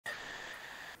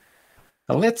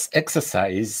Let's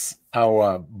exercise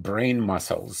our brain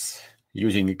muscles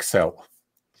using Excel.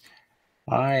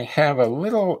 I have a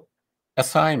little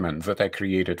assignment that I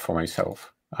created for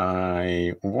myself.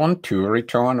 I want to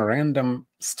return random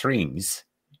strings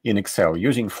in Excel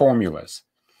using formulas.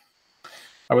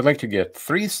 I would like to get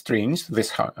 3 strings,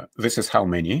 this is how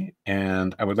many,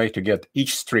 and I would like to get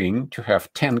each string to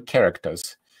have 10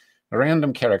 characters,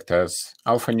 random characters,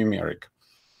 alphanumeric.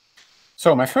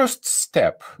 So my first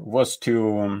step was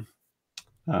to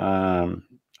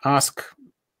ask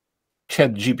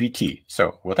ChatGPT.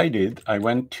 So what I did, I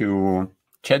went to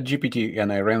ChatGPT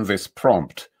and I ran this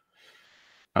prompt.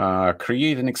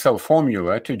 Create an Excel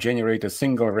formula to generate a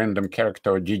single random character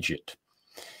or digit.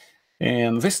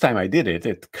 And this time I did it.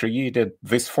 It created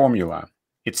this formula.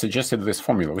 It suggested this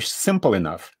formula, which is simple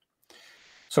enough.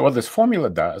 So what this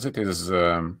formula does, it is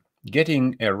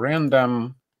getting a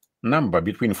random number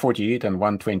between 48 and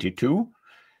 122,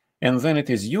 and then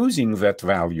it is using that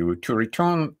value to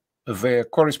return the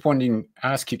corresponding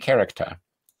ASCII character.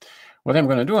 What I'm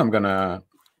going to do, I'm going to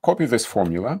copy this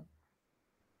formula,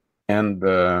 and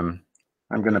I'm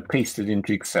going to paste it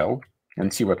into Excel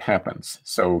and see what happens.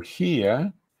 So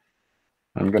here,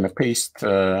 I'm going to paste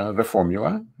the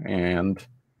formula, and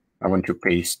I want to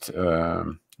paste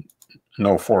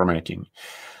no formatting.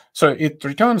 So it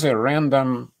returns a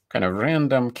random, kind of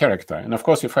random character. And of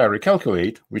course, if I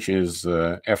recalculate, which is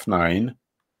F9,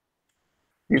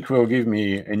 it will give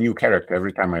me a new character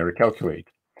every time I recalculate.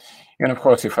 And of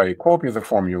course, if I copy the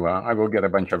formula, I will get a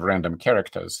bunch of random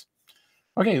characters.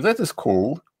 Okay, that is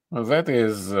cool. That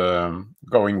is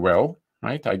going well,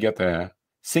 right? I get a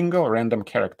single random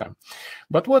character.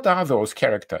 But what are those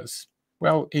characters?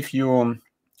 Well, if you,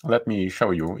 let me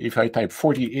show you. If I type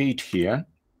 48 here,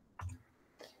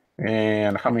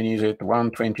 and how many is it?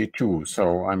 122.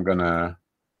 So I'm going to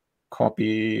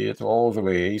copy it all the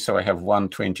way. So I have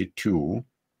 122.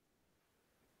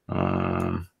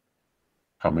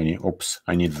 How many? Oops,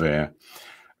 I need the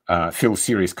fill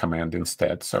series command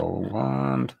instead.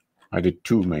 So I did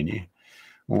too many.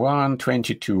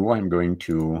 122, I'm going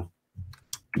to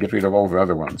get rid of all the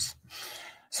other ones.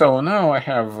 So now I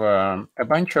have a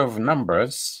bunch of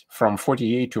numbers from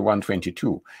 48 to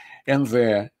 122. And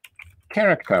the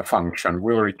character function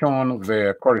will return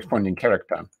the corresponding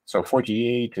character. So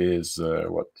 48 is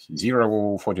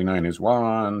 0, 49 is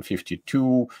 1,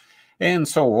 52, and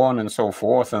so on and so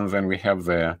forth. And then we have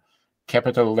the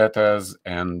capital letters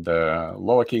and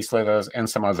lowercase letters and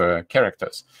some other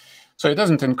characters. So it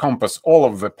doesn't encompass all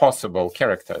of the possible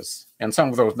characters. And some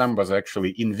of those numbers are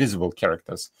actually invisible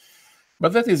characters.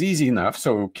 But that is easy enough.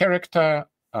 So character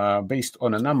based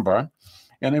on a number.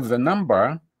 And if the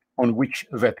number on which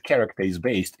that character is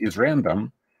based is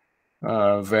random,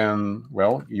 then,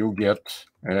 well, you get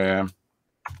a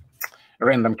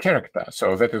random character.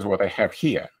 So that is what I have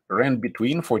here.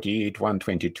 RANDBETWEEN 48,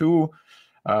 122,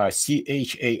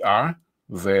 CHAR,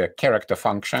 the character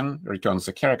function, returns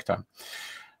the character.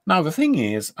 Now, the thing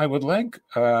is, I would like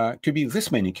to be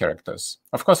this many characters.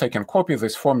 Of course, I can copy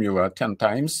this formula 10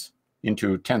 times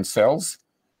into 10 cells,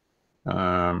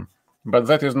 but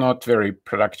that is not very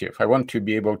productive. I want to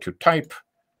be able to type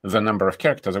the number of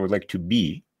characters I would like to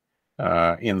be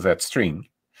in that string.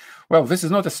 Well, this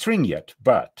is not a string yet,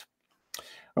 but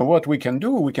what we can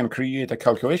do, we can create a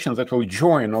calculation that will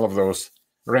join all of those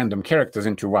random characters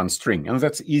into one string. And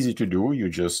that's easy to do. You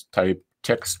just type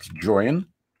TEXTJOIN,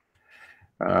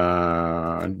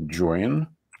 join,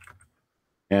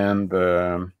 and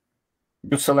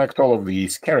you select all of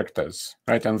these characters,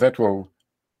 right? And that will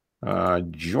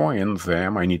join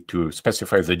them. I need to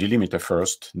specify the delimiter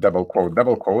first. Double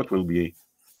quote will be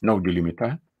no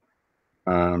delimiter.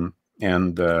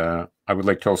 And I would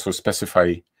like to also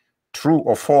specify true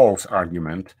or false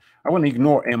argument. I want to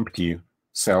ignore empty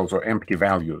cells or empty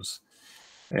values.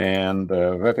 And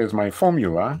that is my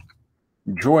formula,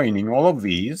 joining all of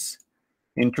these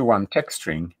into one text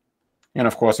string. And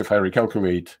of course, if I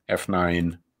recalculate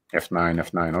F9, F9,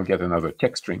 F9, I'll get another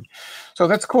text string. So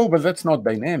that's cool, but that's not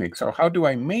dynamic. So how do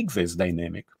I make this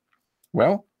dynamic?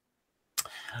 Well,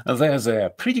 there's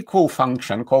a pretty cool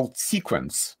function called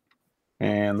sequence.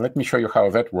 And let me show you how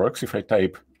that works. If I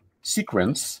type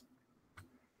sequence,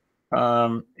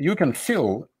 you can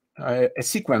fill a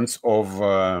sequence of,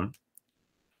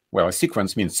 well, a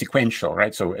sequence means sequential,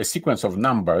 right? So a sequence of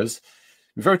numbers,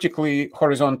 vertically,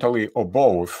 horizontally, or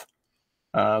both.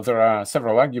 There are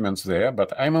several arguments there,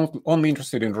 but I'm only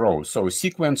interested in rows. So a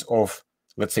sequence of,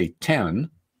 let's say, 10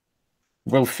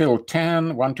 will fill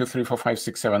 10, 1, 2, 3, 4, 5,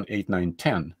 6, 7, 8, 9,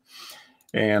 10.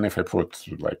 And if I put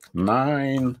like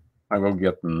 9, I will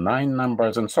get 9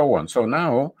 numbers and so on. So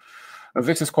now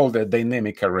this is called a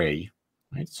dynamic array.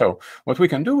 Right? So what we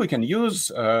can do, we can use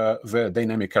the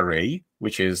dynamic array,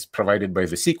 which is provided by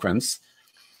the sequence,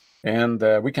 and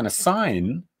we can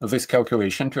assign this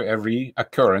calculation to every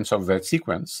occurrence of that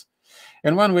sequence.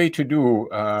 And one way to do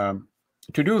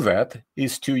that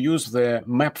is to use the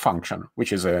map function,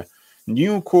 which is a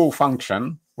new cool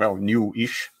function. Well,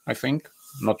 new-ish, I think.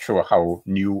 Not sure how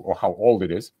new or how old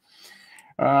it is.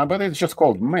 But it's just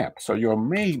called map. So you're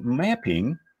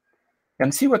mapping,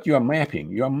 and see what you are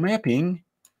mapping. You are mapping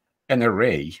an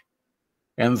array,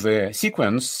 and the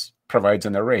sequence provides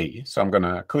an array. So I'm going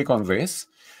to click on this.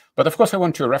 But of course, I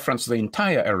want to reference the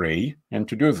entire array. And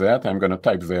to do that, I'm going to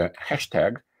type the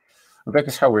hashtag. That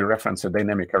is how we reference a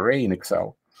dynamic array in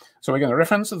Excel. So we're going to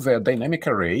reference the dynamic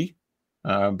array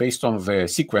based on the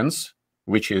sequence,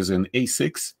 which is in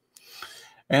A6.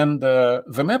 And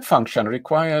the map function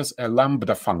requires a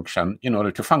lambda function in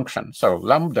order to function. So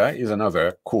lambda is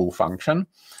another cool function,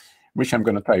 which I'm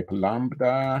going to type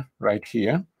lambda right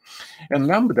here. And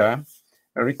lambda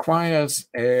requires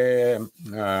a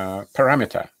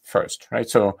parameter first, right?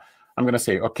 So I'm going to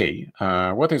say, OK,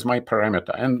 what is my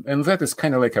parameter? And that is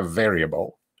kind of like a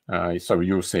variable. So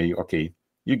you say, OK,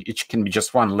 it can be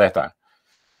just one letter.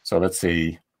 So let's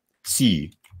say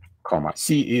C, comma.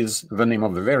 C is the name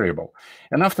of the variable.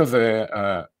 And after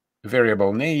the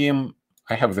variable name,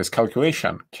 I have this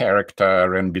calculation, character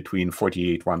RANDBETWEEN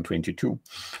 48, 122.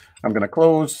 I'm going to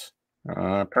close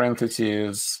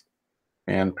parentheses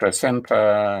and press enter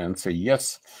and say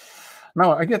yes.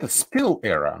 Now I get a spill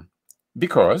error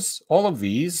because all of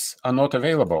these are not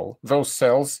available. Those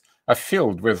cells are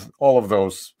filled with all of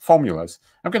those formulas.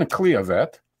 I'm going to clear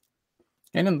that.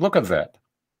 And then look at that.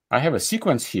 I have a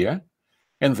sequence here,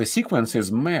 and the sequence is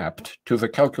mapped to the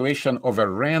calculation of a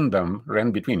random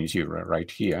RANDBETWEEN. You see right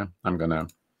here. I'm going to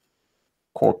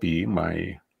copy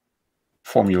my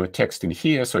formula text in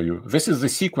here. So this is the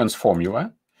sequence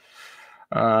formula.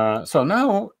 So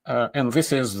now, and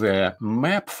this is the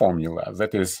map formula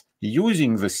that is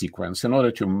using the sequence in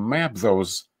order to map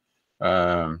those,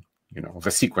 the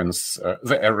sequence,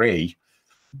 the array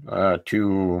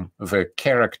to the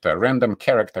character, random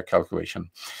character calculation.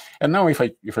 And now if I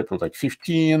put like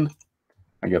 15,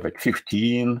 I get like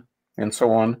 15 and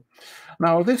so on.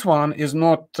 Now this one is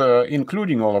not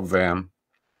including all of the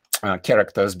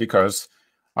characters because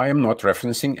I am not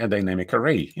referencing a dynamic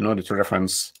array. In order to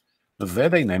reference the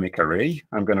dynamic array,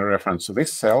 I'm going to reference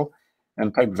this cell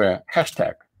and type the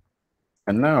hashtag.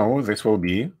 And now this will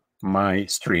be my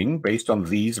string based on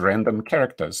these random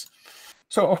characters.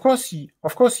 So of course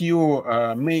you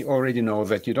may already know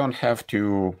that you don't have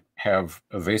to have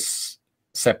this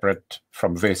separate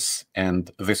from this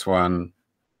and this one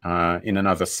in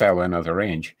another cell or another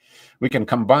range. We can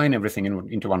combine everything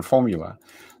into one formula.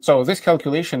 So this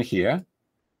calculation here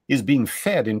is being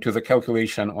fed into the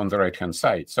calculation on the right-hand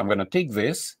side. So I'm going to take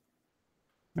this,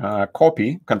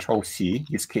 copy, Control-C,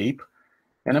 escape,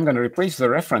 and I'm going to replace the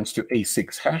reference to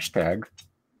A6 hashtag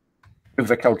with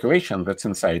the calculation that's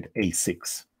inside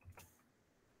A6.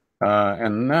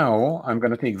 And now I'm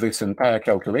going to take this entire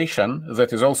calculation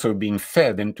that is also being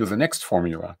fed into the next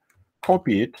formula,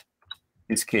 copy it,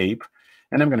 escape,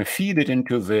 and I'm going to feed it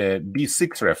into the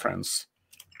B6 reference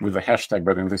with the hashtag,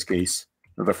 but in this case,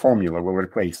 the formula will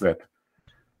replace that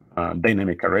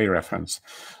dynamic array reference.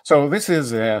 So this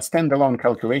is a standalone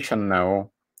calculation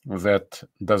now that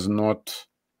does not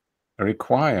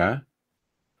require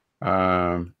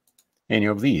any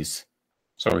of these.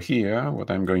 So here, what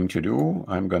I'm going to do,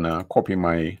 I'm going to copy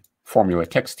my formula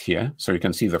text here so you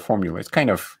can see the formula. It's kind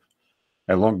of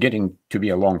getting to be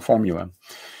a long formula.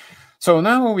 So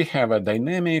now we have a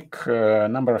dynamic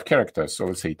number of characters. So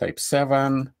let's say type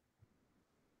 7.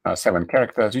 7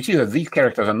 characters. You see that these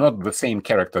characters are not the same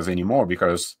characters anymore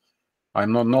because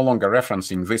I'm no longer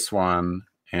referencing this one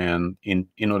and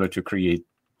in order to create,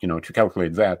 to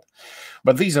calculate that.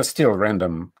 But these are still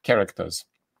random characters.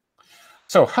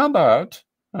 So how about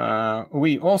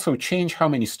we also change how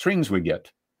many strings we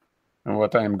get? And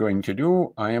what I'm going to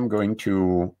do, I am going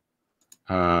to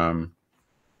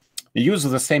use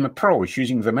the same approach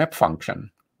using the map function.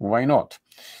 Why not?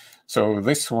 So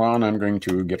this one I'm going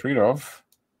to get rid of.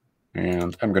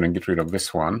 And I'm going to get rid of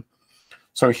this one.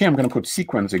 So here I'm going to put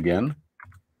sequence again.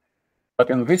 But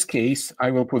in this case,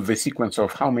 I will put the sequence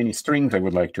of how many strings I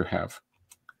would like to have.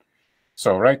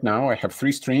 So right now I have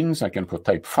 3 strings. I can put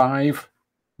type 5.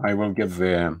 I will get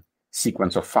the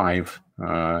sequence of 5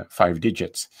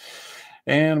 digits.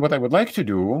 And what I would like to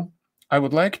do, I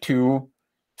would like to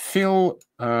fill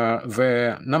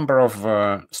the number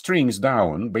of strings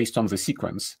down based on the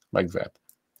sequence like that.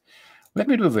 Let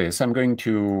me do this. I'm going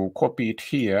to copy it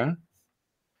here.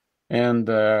 And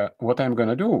what I'm going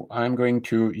to do, I'm going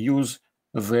to use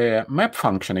the map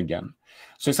function again.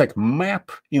 So it's like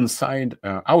map inside,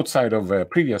 outside of the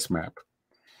previous map.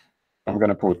 I'm going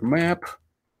to put map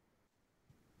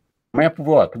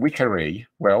what? Which array?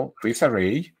 Well, this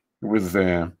array with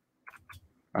the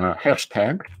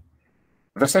hashtag.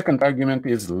 The second argument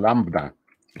is lambda.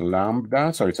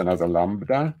 Lambda, so it's another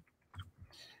lambda.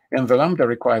 And the lambda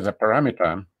requires a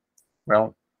parameter.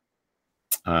 Well,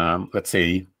 let's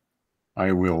say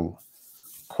I will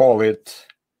call it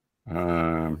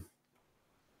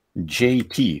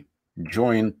JT,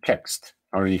 join text.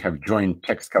 I already have join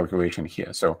text calculation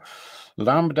here. So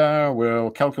lambda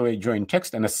will calculate join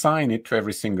text and assign it to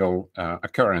every single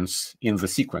occurrence in the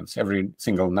sequence, every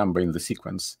single number in the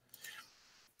sequence.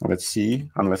 Let's see,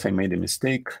 unless I made a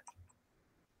mistake.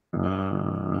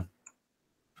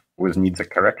 With needs a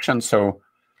correction. So,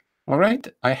 all right,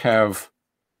 I have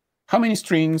how many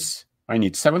strings? I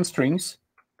need 7 strings.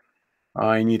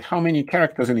 I need how many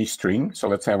characters in each string? So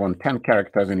let's say I want 10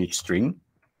 characters in each string.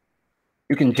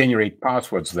 You can generate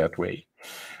passwords that way.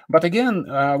 But again,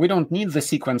 we don't need the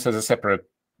sequence as a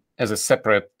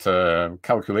separate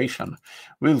calculation.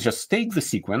 We'll just take the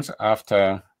sequence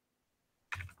after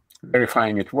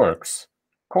verifying it works,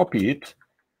 copy it,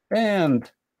 and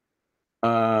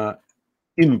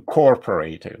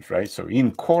incorporate it, right? So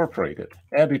incorporate it,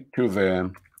 add it to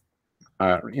the,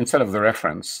 instead of the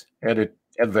reference, add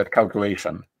that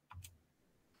calculation.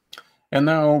 And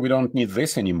now we don't need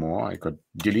this anymore. I could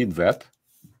delete that.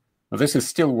 This is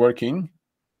still working.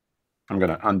 I'm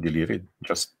going to undelete it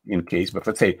just in case. But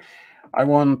let's say I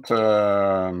want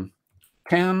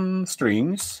 10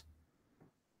 strings,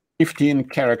 15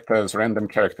 characters, random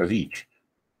characters each.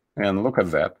 And look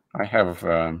at that. I have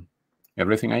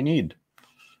everything I need.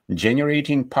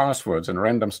 Generating passwords and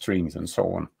random strings and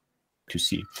so on to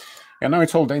see. And now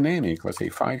it's all dynamic. Let's say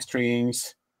 5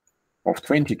 strings of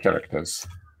 20 characters.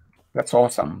 That's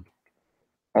awesome.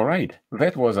 All right,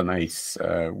 that was a nice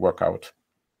workout.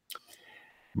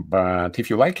 But if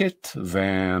you like it,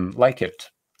 then like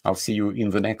it. I'll see you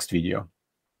in the next video.